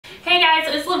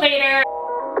it's Levator.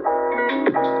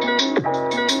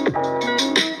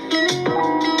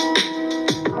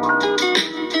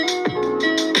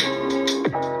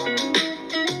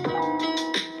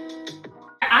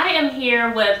 I am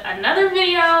here with another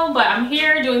video, but I'm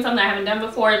here doing something I haven't done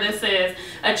before. This is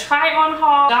a try on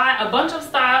haul. Got a bunch of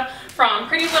stuff from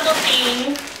Pretty Little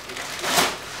Thing.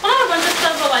 Well, not a bunch of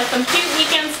stuff, but like some cute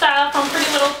weekend stuff from Pretty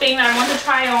Little Thing that I want to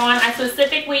try on. I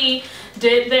specifically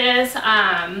did this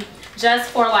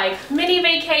just for like mini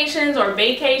vacations or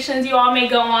vacations you all may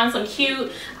go on. Some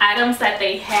cute items that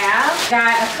they have.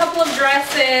 Got a couple of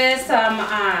dresses, some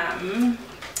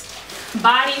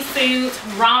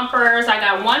bodysuits, rompers. I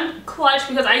got one clutch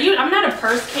because I'm not a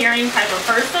purse carrying type of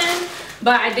person,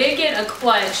 but I did get a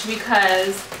clutch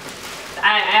because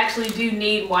I actually do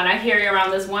need one. I carry around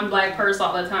this one black purse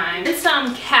all the time. It's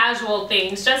some casual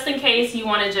things just in case you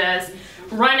want to just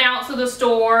run out to the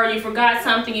store, you forgot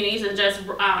something, you need to just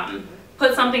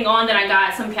put something on. Then I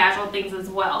got some casual things as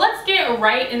well. Let's get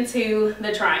right into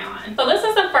the try on. So this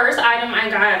is the first item I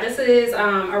got. This is a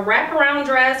wraparound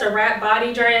dress, a wrap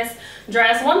body dress.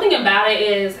 One thing about it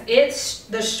is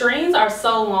the strings are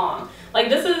so long. Like,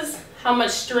 this is how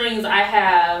much strings I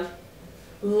have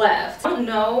left. I don't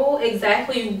know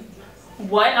exactly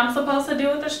what I'm supposed to do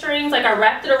with the strings. Like, I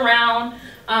wrapped it around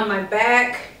my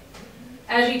back,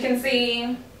 as you can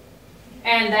see,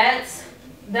 and that's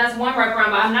one wraparound,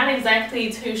 but I'm not exactly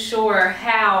too sure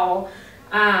how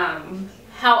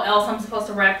else I'm supposed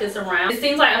to wrap this around. It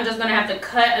seems like I'm just gonna have to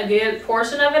cut a good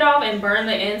portion of it off and burn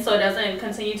the end so it doesn't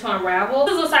continue to unravel.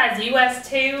 This is a size US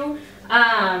 2.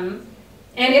 And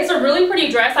it's a really pretty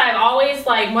dress. I've always,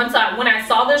 like, when I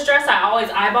saw this dress, I always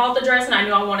eyeballed the dress and I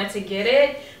knew I wanted to get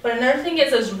it. But another thing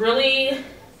is it's really,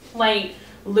 like,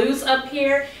 loose up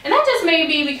here. And that just may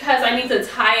be because I need to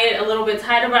tie it a little bit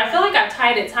tighter, but I feel like I've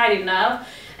tied it tight enough.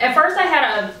 At first I had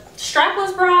a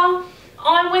strapless bra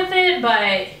on with it,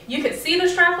 but you could see the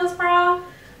strapless bra.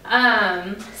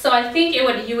 So I think you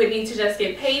would need to just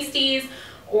get pasties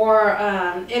or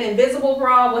an invisible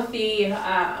bra with the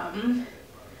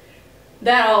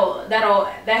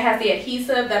that has the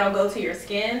adhesive that'll go to your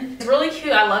skin. It's really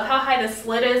cute. I love how high the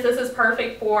slit is. This is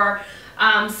perfect for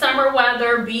summer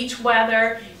weather, beach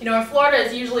weather. You know, in Florida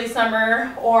it's usually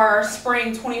summer or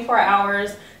spring, 24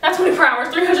 hours, not 24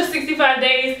 hours, 365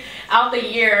 days out the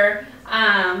year.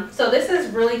 So this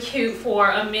is really cute for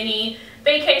a mini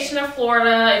vacation in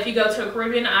Florida. If you go to a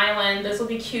Caribbean island, this will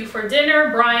be cute for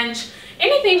dinner, brunch,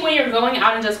 anything when you're going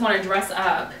out and just want to dress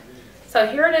up. So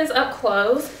here it is up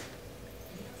close.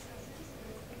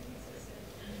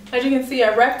 As you can see,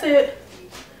 I wrapped it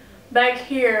back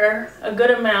here a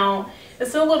good amount. It's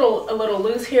still a little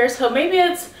loose here, so maybe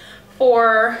it's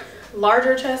for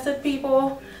larger chested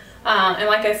people. And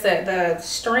like I said, the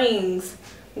strings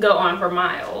go on for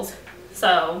miles.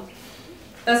 So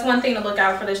that's one thing to look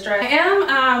out for this dress. I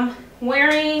am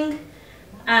wearing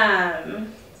a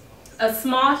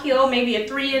small heel, maybe a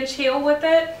 3-inch heel with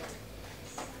it.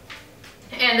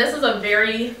 And this is a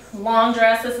very long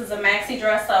dress. This is a maxi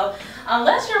dress, so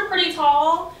unless you're pretty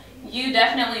tall, you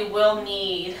definitely will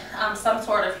need some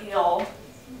sort of heel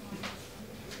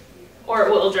or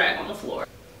it will drag on the floor.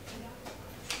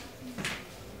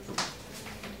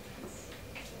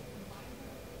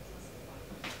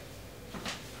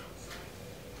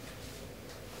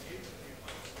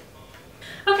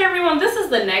 Okay everyone, this is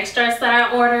the next dress that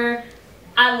I ordered.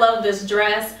 I love this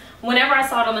dress. Whenever I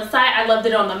saw it on the site, I loved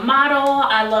it on the model.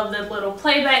 I love the little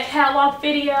playback catwalk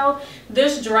video.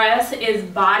 This dress is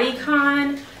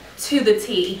bodycon to the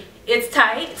T. It's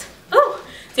tight. Oh,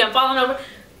 see, I'm falling over.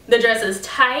 The dress is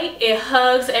tight. It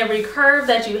hugs every curve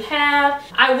that you have.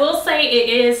 I will say it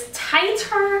is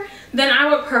tighter than I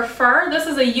would prefer. This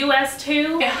is a US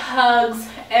 2. It hugs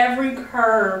every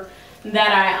curve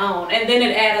that I own, and then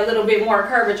it add a little bit more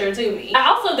curvature to me. I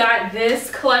also got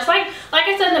this clutch. Like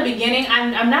I said in the beginning,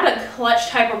 I'm not a clutch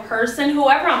type of person.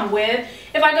 Whoever I'm with,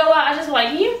 if I go out, I just like,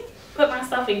 can you put my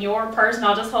stuff in your purse and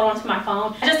I'll just hold on to my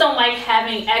phone. I just don't like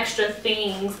having extra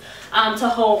things to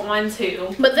hold on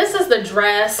to. But this is the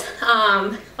dress.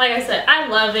 Like I said, I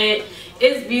love it.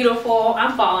 It's beautiful.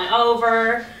 I'm falling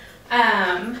over.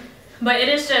 But it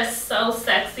is just so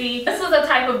sexy. This is the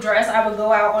type of dress I would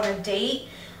go out on a date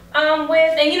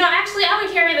with. And you know, actually I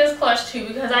would carry this clutch too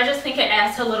because I just think it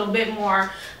adds a little bit more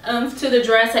to the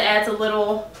dress. It adds a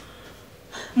little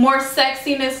more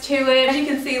sexiness to it. As you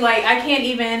can see, like I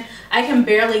can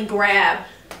barely grab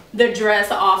the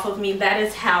dress off of me. That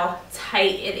is how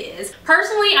tight it is.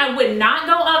 Personally, I would not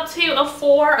go up to a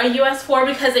 4, a US 4,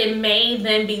 because it may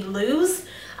then be loose.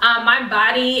 My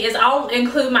body is, I'll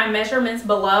include my measurements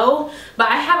below, but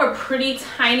I have a pretty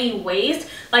tiny waist.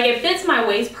 Like it fits my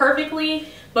waist perfectly,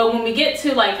 but when we get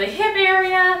to like the hip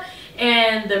area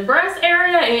and the breast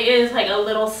area, it is like a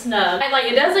little snug. Like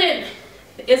it doesn't,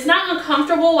 it's not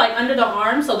uncomfortable like under the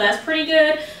arm, so that's pretty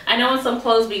good. I know when some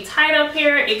clothes be tight up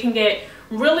here, it can get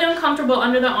really uncomfortable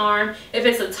under the arm. If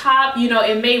it's a top, you know,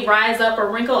 it may rise up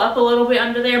or wrinkle up a little bit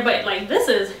under there, but like this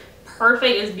is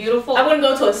perfect. It's beautiful. I wouldn't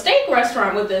go to a steak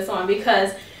restaurant with this on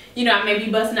because, you know, I may be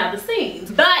busting out the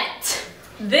seams. But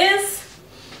this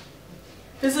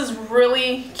is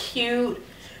really cute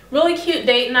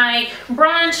date night.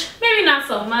 Brunch, maybe not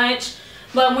so much,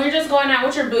 but when you're just going out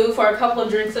with your boo for a couple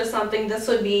of drinks or something, this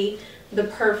would be the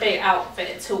perfect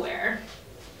outfit to wear.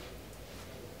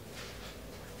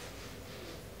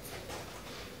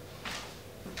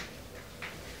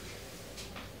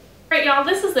 Alright y'all,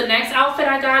 this is the next outfit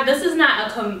I got. This is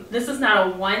not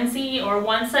a onesie or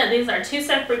one set. These are two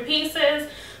separate pieces.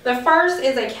 The first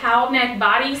is a cow neck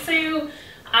bodysuit.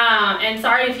 And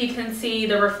sorry if you can see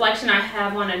the reflection I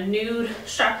have on a nude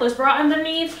strapless bra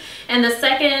underneath. And the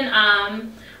second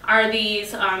are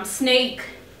these snake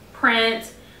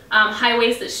print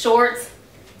high-waisted shorts.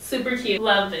 Super cute.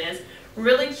 Love this.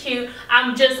 Really cute.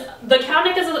 The cow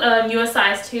neck is a US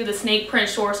size 2. The snake print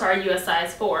shorts are a US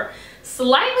size 4.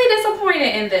 Slightly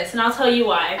disappointed in this, and I'll tell you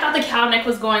why. I thought the cow neck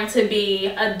was going to be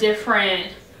a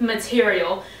different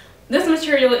material. This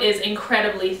material is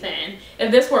incredibly thin.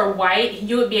 If this were white,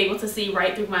 you would be able to see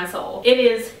right through my soul. It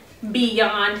is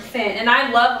beyond thin, and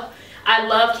I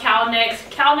love cow necks.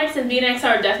 Cow necks and V-necks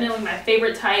are definitely my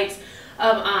favorite types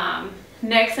of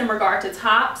necks in regard to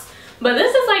tops. But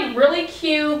this is like really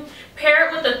cute. Pair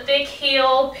it with a thick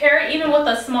heel. Pair it even with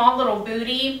a small little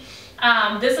booty.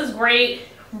 This is great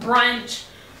brunch.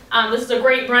 This is a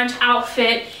great brunch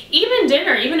outfit. Even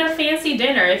dinner, even a fancy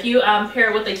dinner, if you pair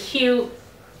it with a cute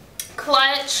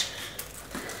clutch.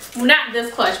 Well, not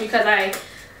this clutch because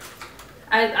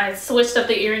I switched up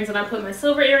the earrings and I put my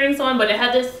silver earrings on, but it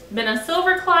had been a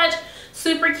silver clutch.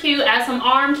 Super cute. Add some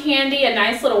arm candy, a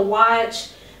nice little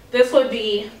watch. This would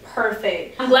be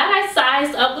perfect. I'm glad I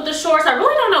sized up with the shorts. I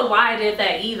really don't know why I did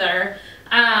that either.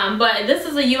 But this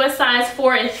is a US size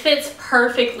 4. It fits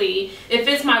perfectly. It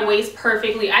fits my waist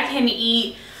perfectly. I can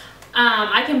eat,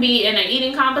 I can be in an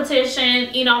eating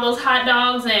competition, eat all those hot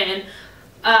dogs and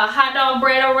hot dog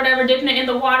bread or whatever, dipping it in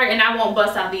the water, and I won't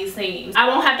bust out these seams. I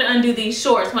won't have to undo these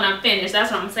shorts when I'm finished. That's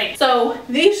what I'm saying. So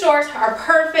these shorts are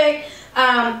perfect.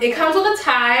 It comes with a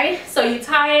tie, so you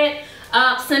tie it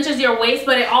up, cinches your waist,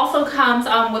 but it also comes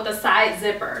with a side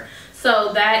zipper.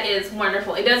 So that is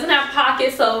wonderful. It doesn't have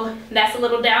pockets, so that's a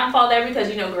little downfall there because,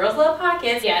 you know, girls love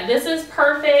pockets. Yeah, this is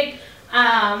perfect.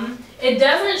 It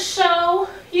doesn't show,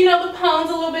 you know, the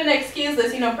pones a little bit. Excuse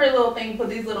this, you know, Pretty Little Thing put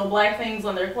these little black things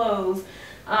on their clothes.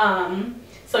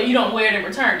 So you don't wear it and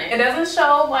return it. It doesn't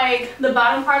show like the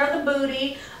bottom part of the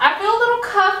booty. I feel a little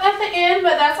cuff at the end,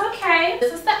 but that's okay.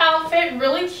 This is the outfit.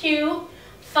 Really cute,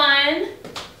 fun,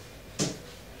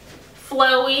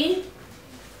 flowy.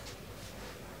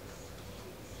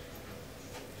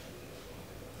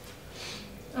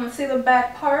 Let's see the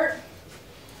back part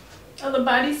of the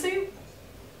bodysuit.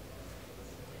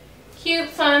 Cute,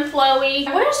 fun, flowy.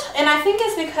 And I think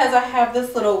it's because I have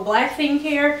this little black thing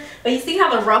here, but you see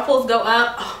how the ruffles go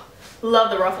up? Oh,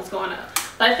 love the ruffles going up.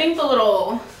 But I think the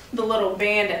little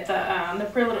band at the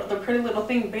pretty little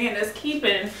thing band is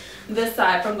keeping this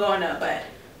side from going up, but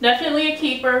definitely a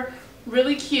keeper.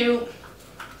 Really cute.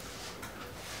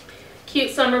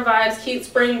 Cute summer vibes, cute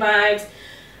spring vibes.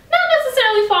 Not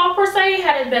necessarily fall per se.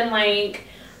 Had it been like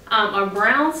a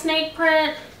brown snake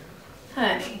print,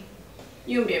 honey,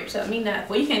 you won't be able to tell me nothing.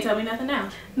 Well, you can't tell me nothing now.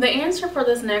 The answer for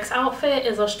this next outfit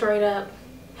is a straight up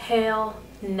hell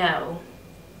no.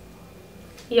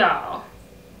 Y'all,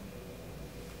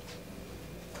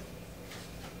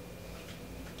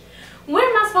 where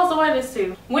am I supposed to wear this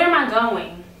to? Where am I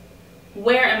going?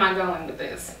 Where am I going with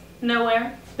this?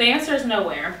 Nowhere. The answer is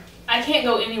nowhere. I can't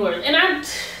go anywhere. And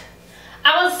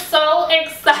I was so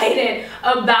excited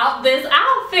about this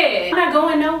outfit. I'm not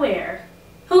going nowhere.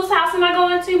 Whose house am I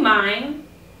going to? Mine.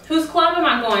 Whose club am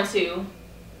I going to?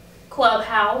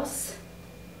 Clubhouse.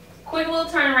 Quick little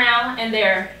turnaround and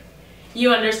there.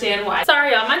 You understand why.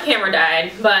 Sorry y'all, my camera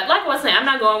died. But like I was saying, I'm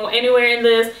not going anywhere in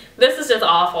this. This is just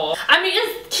awful. I mean,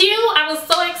 it's cute. I was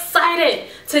so excited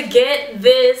to get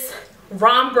this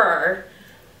romper.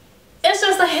 It's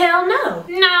just a hell no.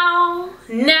 No.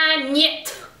 Not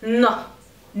yet. No.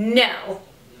 No.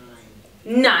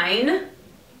 9.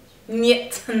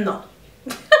 Yet. No.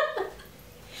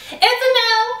 It's a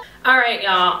no. Alright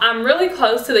y'all, I'm really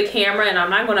close to the camera and I'm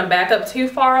not going to back up too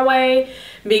far away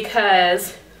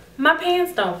because my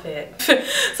pants don't fit.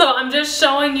 So I'm just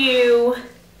showing you.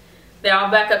 They're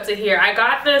all back up to here. I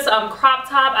got this crop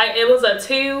top. It was a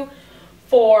 2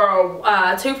 for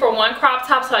 1 crop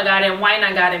top, so I got it in white and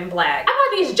I got it in black. I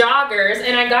got these joggers,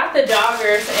 and I got the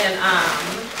joggers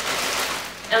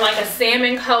in like a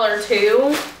salmon color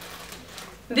too.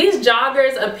 These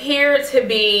joggers appear to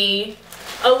be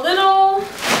a little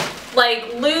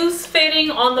like loose fitting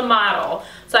on the model,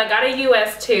 so I got a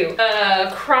US 2.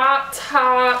 A crop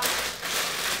top,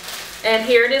 and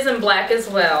here it is in black as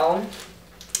well.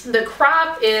 The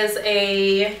crop is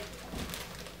a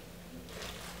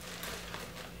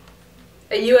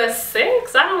US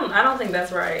 6? I don't think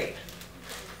that's right.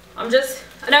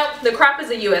 No, the crop is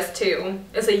a US 2.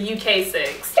 It's a UK 6.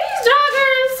 These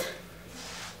joggers.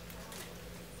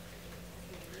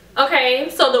 Okay,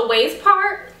 so the waist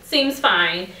part seems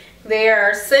fine.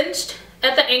 They're cinched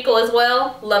at the ankle as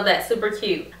well. Love that, super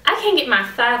cute. I can't get my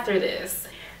thigh through this.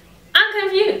 I'm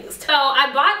confused. So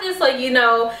I bought this so you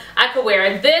know I could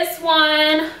wear this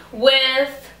one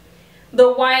with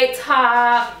the white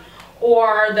top,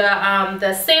 or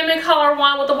the salmon color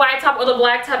one with the white top, or the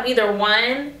black top, either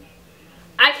one.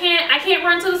 I can't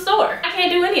run to the store. I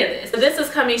can't do any of this. This is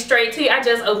coming straight to you. I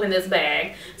just opened this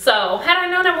bag. So had I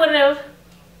known I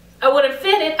would have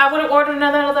fitted, I would have ordered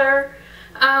another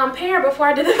pair before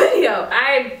I did the video.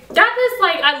 I got this,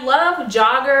 like, I love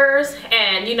joggers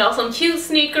and, you know, some cute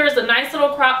sneakers, a nice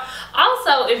little crop.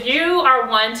 Also, if you are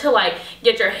one to like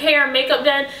get your hair and makeup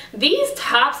done, these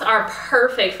tops are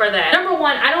perfect for that. Number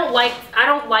one, I don't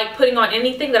like putting on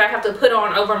anything that I have to put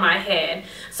on over my head.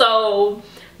 So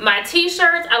my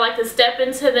t-shirts, I like to step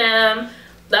into them.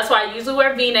 That's why I usually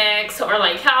wear v-necks or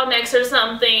like cow necks or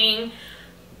something.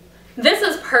 This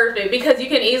is perfect because you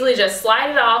can easily just slide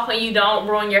it off and you don't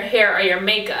ruin your hair or your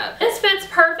makeup. This fits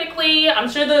perfectly. I'm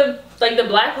sure the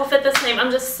black will fit the same.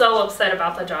 I'm just so upset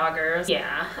about the joggers.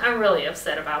 Yeah, I'm really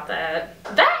upset about that.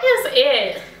 That is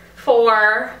it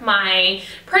for my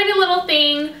Pretty Little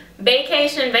Thing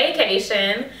Baecation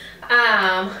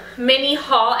mini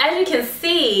haul. As you can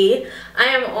see, I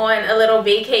am on a little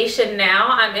vacation now.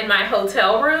 I'm in my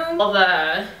hotel room. Well,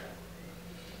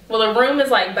 the room is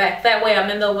like back that way. I'm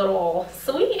in the little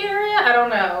suite area. I don't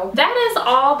know. That is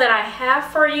all that I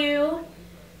have for you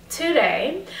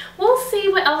today. We'll see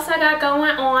what else I got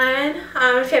going on.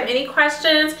 If you have any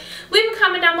questions, leave a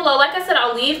comment down below. Like I said,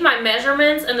 I'll leave my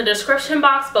measurements in the description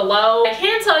box below. I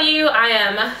can tell you I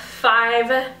am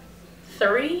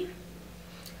 5'3",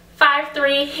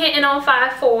 hitting on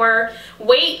 5'4".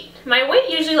 My weight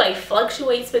usually like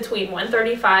fluctuates between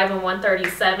 135 and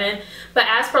 137, but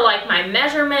as for like my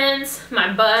measurements,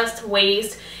 my bust,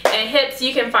 waist, and hips,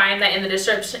 you can find that in the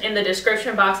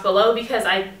description box below because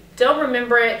I don't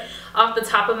remember it off the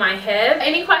top of my head.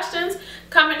 Any questions,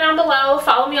 comment down below,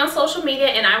 follow me on social media,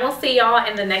 and I will see y'all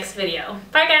in the next video.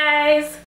 Bye guys.